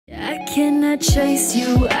cannot chase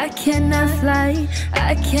you, I cannot fly,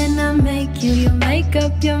 I cannot make you. You make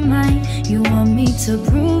up your mind, you want me to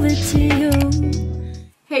prove it to you.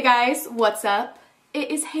 Hey guys, what's up?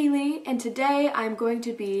 It is Haley, and today I'm going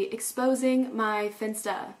to be exposing my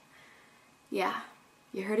Finsta. Yeah,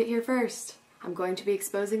 you heard it here first. I'm going to be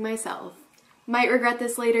exposing myself. Might regret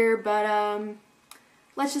this later, but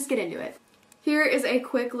let's just get into it. Here is a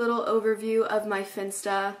quick little overview of my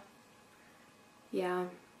Finsta. Yeah.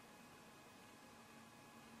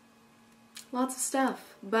 Lots of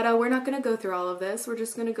stuff. But we're not going to go through all of this. We're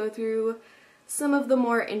just going to go through some of the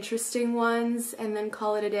more interesting ones and then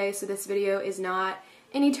call it a day so this video is not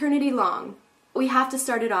an eternity long. We have to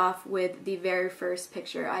start it off with the very first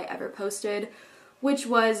picture I ever posted, which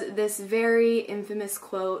was this very infamous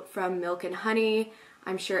quote from Milk and Honey.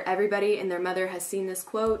 I'm sure everybody and their mother has seen this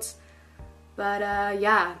quote. But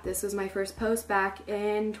yeah, this was my first post back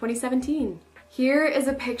in 2017. Here is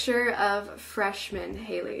a picture of freshman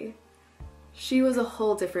Haley. She was a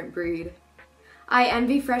whole different breed. I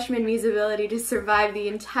envy freshman me's ability to survive the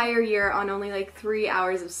entire year on only like 3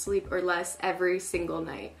 hours of sleep or less every single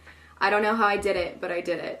night. I don't know how I did it, but I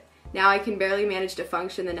did it. Now I can barely manage to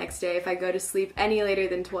function the next day if I go to sleep any later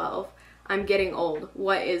than 12. I'm getting old.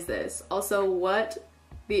 What is this? Also, what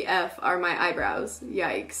the F are my eyebrows?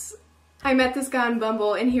 Yikes. I met this guy on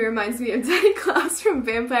Bumble and he reminds me of Danny Klaus from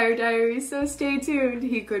Vampire Diaries, so stay tuned.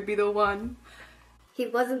 He could be the one. He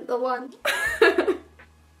wasn't the one.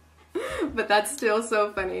 But that's still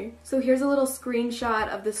so funny. So here's a little screenshot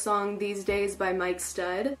of the song These Days by Mike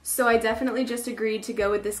Stud. So I definitely just agreed to go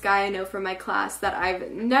with this guy I know from my class that I've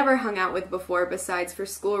never hung out with before besides for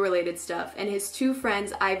school related stuff, and his two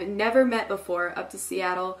friends I've never met before up to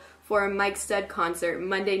Seattle for a Mike Stud concert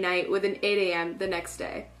Monday night with an 8 a.m. the next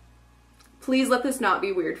day. Please let this not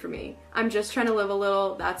be weird for me. I'm just trying to live a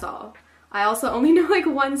little, that's all. I also only know like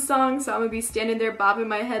one song, so I'm gonna be standing there bobbing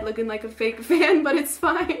my head looking like a fake fan, but it's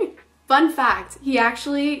fine. Fun fact, he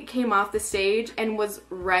actually came off the stage and was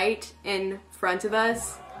right in front of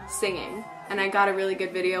us singing. And I got a really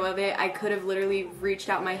good video of it. I could have literally reached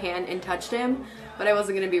out my hand and touched him, but I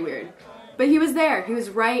wasn't gonna be weird. But he was there, he was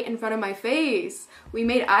right in front of my face. We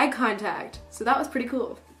made eye contact, so that was pretty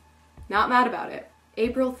cool. Not mad about it.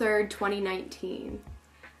 April 3rd, 2019.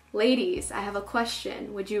 Ladies, I have a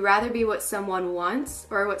question. Would you rather be what someone wants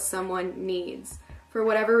or what someone needs? For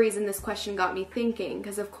whatever reason, this question got me thinking,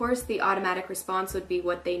 because of course the automatic response would be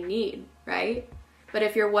what they need, right? But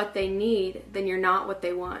if you're what they need, then you're not what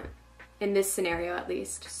they want. In this scenario, at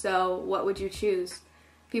least. So what would you choose?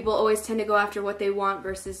 People always tend to go after what they want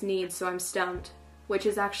versus need, so I'm stumped. Which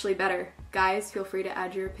is actually better? Guys, feel free to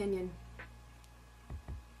add your opinion.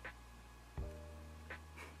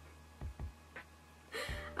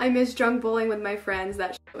 I miss drunk bowling with my friends.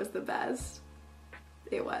 That shit was the best.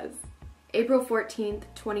 It was. April 14th,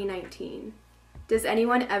 2019. Does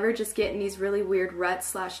anyone ever just get in these really weird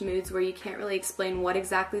ruts/moods where you can't really explain what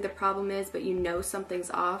exactly the problem is, but you know something's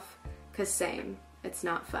off? 'Cause same. It's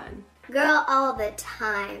not fun. Girl, all the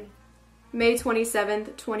time. May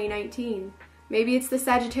 27th, 2019. Maybe it's the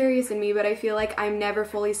Sagittarius in me, but I feel like I'm never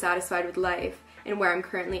fully satisfied with life and where I'm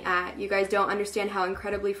currently at. You guys don't understand how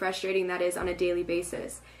incredibly frustrating that is on a daily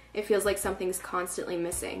basis. It feels like something's constantly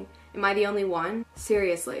missing. Am I the only one?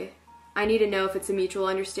 Seriously. I need to know if it's a mutual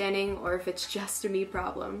understanding or if it's just a me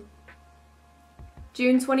problem.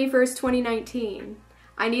 June 21st, 2019.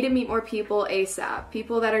 I need to meet more people ASAP.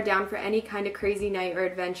 People that are down for any kind of crazy night or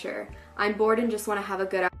adventure. I'm bored and just want to have a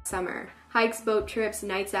good summer. Hikes, boat trips,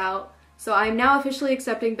 nights out. So I am now officially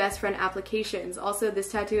accepting best friend applications. Also,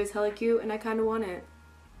 this tattoo is hella cute and I kind of want it.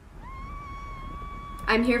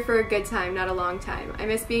 I'm here for a good time, not a long time. I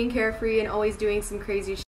miss being carefree and always doing some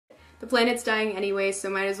crazy shit. The planet's dying anyway, so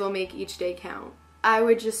might as well make each day count. I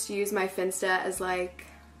would just use my Finsta as like,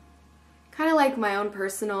 kind of like my own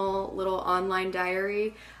personal little online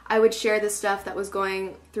diary. I would share the stuff that was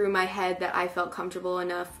going through my head that I felt comfortable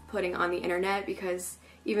enough putting on the internet, because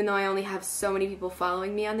even though I only have so many people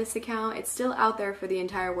following me on this account, it's still out there for the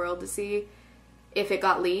entire world to see if it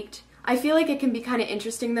got leaked. I feel like it can be kind of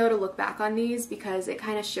interesting though to look back on these, because it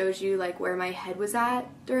kind of shows you like where my head was at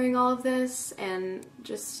during all of this and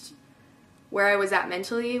just where I was at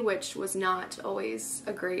mentally, which was not always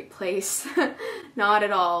a great place. Not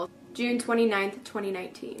at all. June 29th,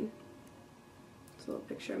 2019. It's a little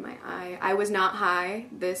picture of my eye. I was not high.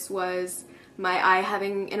 This was my eye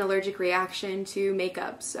having an allergic reaction to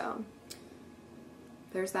makeup, so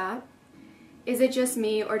there's that. Is it just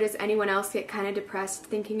me, or does anyone else get kind of depressed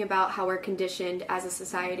thinking about how we're conditioned as a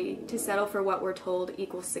society to settle for what we're told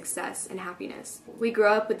equals success and happiness? We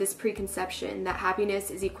grow up with this preconception that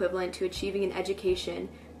happiness is equivalent to achieving an education,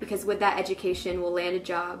 because with that education we'll land a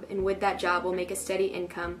job, and with that job we'll make a steady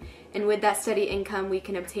income, and with that steady income we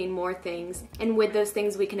can obtain more things, and with those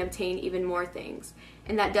things we can obtain even more things,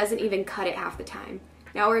 and that doesn't even cut it half the time.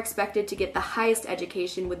 Now we're expected to get the highest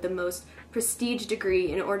education with the most prestige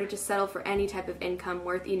degree in order to settle for any type of income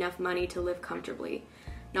worth enough money to live comfortably,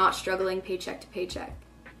 not struggling paycheck to paycheck.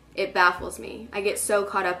 It baffles me. I get so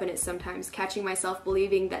caught up in it sometimes, catching myself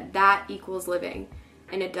believing that that equals living,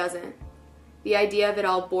 and it doesn't. The idea of it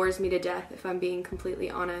all bores me to death, if I'm being completely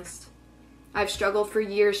honest. I've struggled for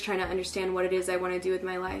years trying to understand what it is I want to do with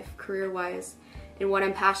my life, career-wise, and what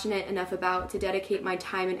I'm passionate enough about to dedicate my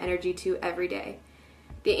time and energy to every day.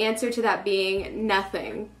 The answer to that being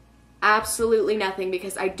nothing. Absolutely nothing,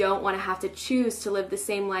 because I don't want to have to choose to live the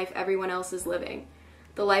same life everyone else is living.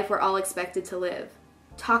 The life we're all expected to live.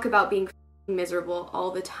 Talk about being miserable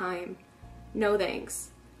all the time. No thanks.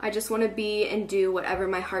 I just want to be and do whatever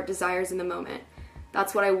my heart desires in the moment.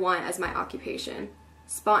 That's what I want as my occupation.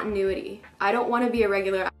 Spontaneity. I don't want to be a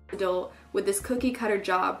regular adult with this cookie cutter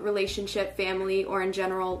job, relationship, family, or in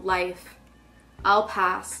general, life. I'll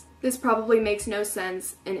pass. This probably makes no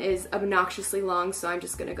sense and is obnoxiously long, so I'm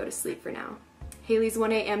just gonna go to sleep for now. Hailey's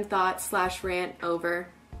 1 a.m. thought / rant over.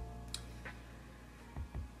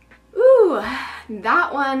 Ooh,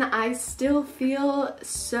 that one I still feel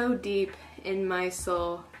so deep in my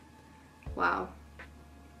soul. Wow.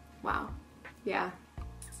 Wow. Yeah.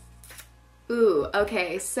 Ooh,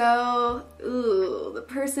 okay, so, the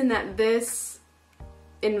person that this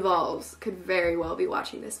involves could very well be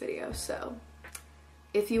watching this video, so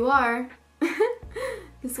if you are,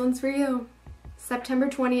 this one's for you. September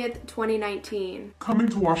 20th, 2019. Coming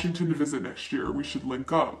to Washington to visit next year, we should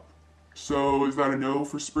link up. So is that a no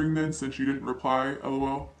for spring then, since you didn't reply,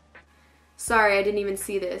 lol? Sorry, I didn't even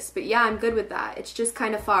see this, but yeah, I'm good with that. It's just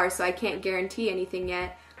kind of far, so I can't guarantee anything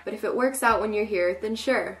yet, but if it works out when you're here, then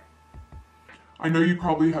sure. I know you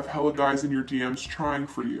probably have hella guys in your DMs trying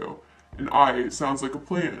for you, and it sounds like a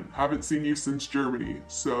plan. Haven't seen you since Germany,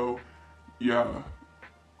 so yeah.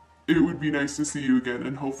 It would be nice to see you again,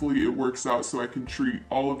 and hopefully it works out so I can treat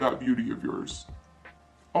all of that beauty of yours.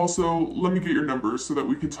 Also, let me get your number so that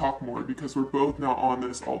we can talk more, because we're both not on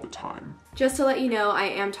this all the time. Just to let you know, I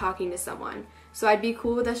am talking to someone, so I'd be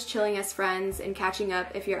cool with us chilling as friends and catching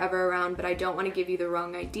up if you're ever around, but I don't want to give you the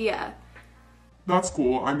wrong idea. That's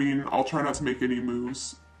cool. I mean, I'll try not to make any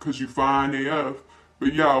moves, cause you fine AF,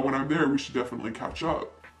 but yeah, when I'm there, we should definitely catch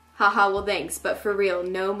up. Haha, well thanks, but for real,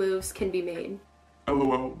 no moves can be made.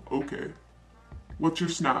 LOL, okay. What's your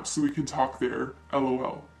snap so we can talk there?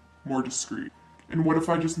 LOL, more discreet. And what if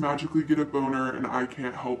I just magically get a boner and I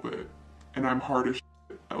can't help it? And I'm hard as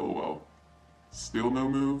shit, LOL. Still no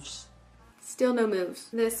moves? Still no moves.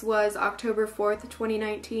 This was October 4th,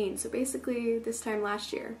 2019, so basically this time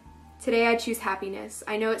last year. Today I choose happiness.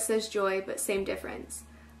 I know it says joy, but same difference.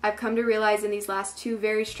 I've come to realize in these last 2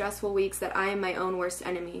 very stressful weeks that I am my own worst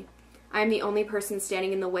enemy. I am the only person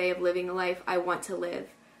standing in the way of living a life I want to live,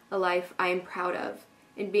 a life I am proud of,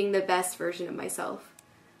 and being the best version of myself.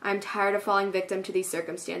 I'm tired of falling victim to these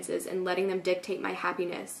circumstances and letting them dictate my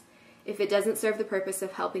happiness. If it doesn't serve the purpose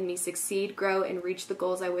of helping me succeed, grow, and reach the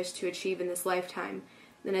goals I wish to achieve in this lifetime,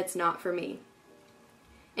 then it's not for me.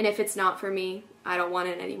 And if it's not for me, I don't want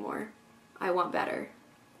it anymore. I want better.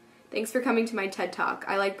 Thanks for coming to my TED Talk.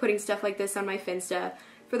 I like putting stuff like this on my Finsta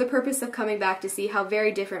for the purpose of coming back to see how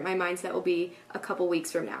very different my mindset will be a couple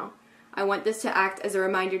weeks from now. I want this to act as a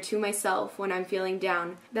reminder to myself when I'm feeling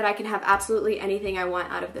down that I can have absolutely anything I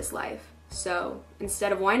want out of this life. So,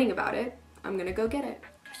 instead of whining about it, I'm gonna go get it.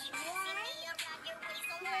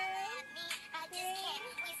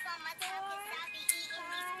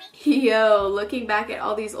 Yo, looking back at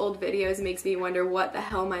all these old videos makes me wonder what the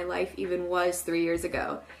hell my life even was 3 years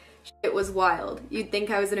ago. It was wild. You'd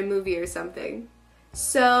think I was in a movie or something.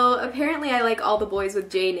 So, apparently I like all the boys with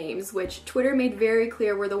J names, which Twitter made very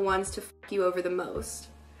clear were the ones to fuck you over the most.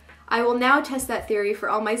 I will now test that theory for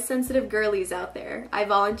all my sensitive girlies out there. I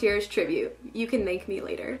volunteer as tribute. You can thank me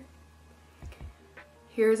later.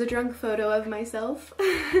 Here's a drunk photo of myself.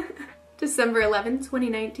 December 11th,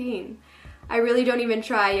 2019. I really don't even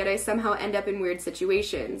try, yet I somehow end up in weird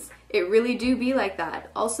situations. It really do be like that.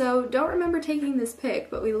 Also, don't remember taking this pic,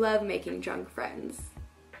 but we love making drunk friends.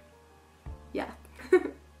 Yeah.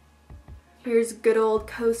 Here's good old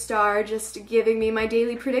co-star just giving me my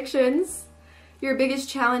daily predictions. Your biggest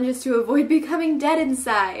challenge is to avoid becoming dead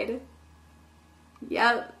inside.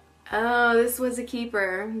 Yep. Oh, this was a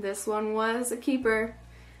keeper. This one was a keeper.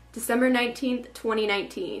 December 19th,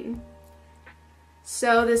 2019.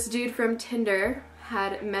 So this dude from Tinder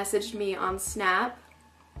had messaged me on Snap,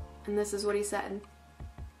 and this is what he said.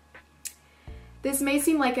 This may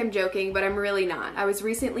seem like I'm joking, but I'm really not. I was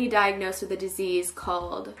recently diagnosed with a disease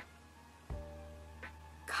called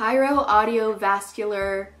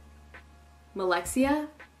chiro-audiovascular malexia?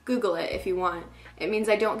 Google it if you want. It means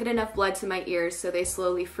I don't get enough blood to my ears, so they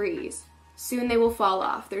slowly freeze. Soon they will fall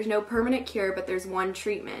off. There's no permanent cure, but there's one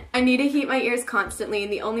treatment. I need to heat my ears constantly,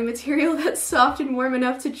 and the only material that's soft and warm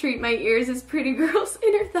enough to treat my ears is pretty girl's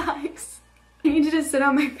inner thighs. I need you to sit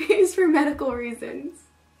on my face for medical reasons.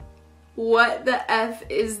 What the F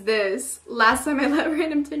is this? Last time I let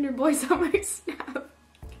random Tinder boys on my Snap.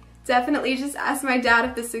 Definitely just asked my dad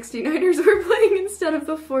if the 69ers were playing instead of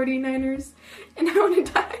the 49ers, and I want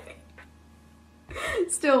to die.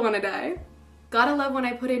 Still want to die. Gotta love when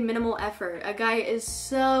I put in minimal effort. A guy is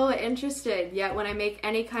so interested, yet when I make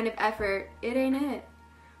any kind of effort, it ain't it.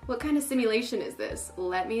 What kind of simulation is this?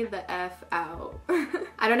 Let me the F out.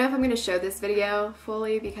 I don't know if I'm gonna show this video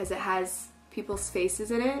fully because it has people's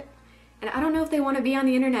faces in it, and I don't know if they want to be on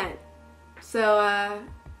the internet. So,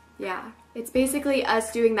 yeah. It's basically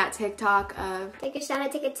us doing that TikTok of Take a shot and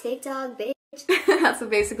take a TikTok, bitch. That's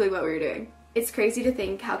basically what we were doing. It's crazy to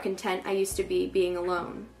think how content I used to be being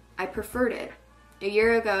alone. I preferred it. A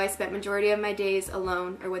year ago, I spent majority of my days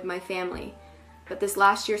alone or with my family, but this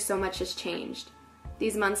last year so much has changed.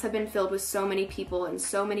 These months have been filled with so many people and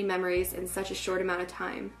so many memories in such a short amount of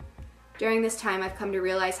time. During this time, I've come to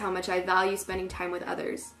realize how much I value spending time with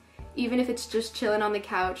others, even if it's just chilling on the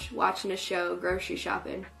couch, watching a show, grocery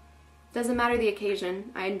shopping. Doesn't matter the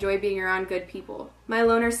occasion, I enjoy being around good people. My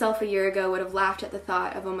loner self a year ago would have laughed at the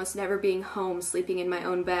thought of almost never being home sleeping in my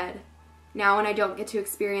own bed. Now when I don't get to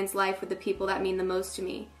experience life with the people that mean the most to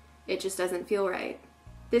me, it just doesn't feel right.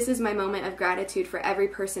 This is my moment of gratitude for every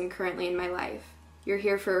person currently in my life. You're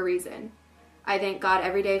here for a reason. I thank God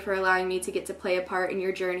every day for allowing me to get to play a part in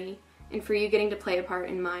your journey, and for you getting to play a part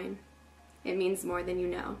in mine. It means more than you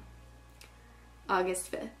know.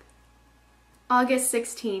 August 5th. August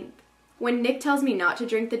 16th. When Nick tells me not to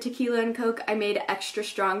drink the tequila and Coke I made extra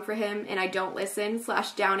strong for him and I don't listen,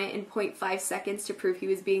 /down it in 0.5 seconds to prove he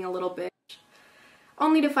was being a little bitch.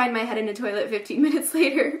 Only to find my head in a toilet 15 minutes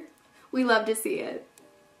later. We love to see it.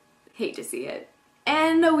 Hate to see it.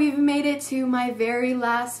 And we've made it to my very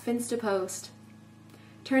last Finsta post.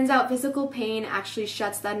 Turns out physical pain actually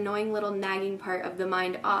shuts that annoying little nagging part of the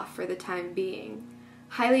mind off for the time being.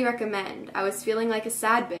 Highly recommend. I was feeling like a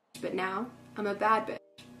sad bitch, but now I'm a bad bitch.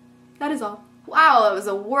 That is all. Wow, that was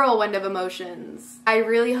a whirlwind of emotions. I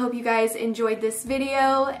really hope you guys enjoyed this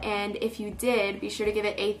video, and if you did, be sure to give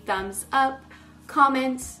it a thumbs up,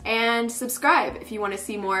 comment, and subscribe if you want to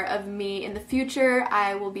see more of me in the future.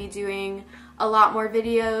 I will be doing a lot more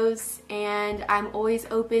videos, and I'm always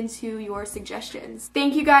open to your suggestions.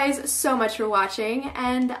 Thank you guys so much for watching,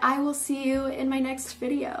 and I will see you in my next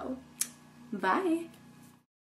video. Bye!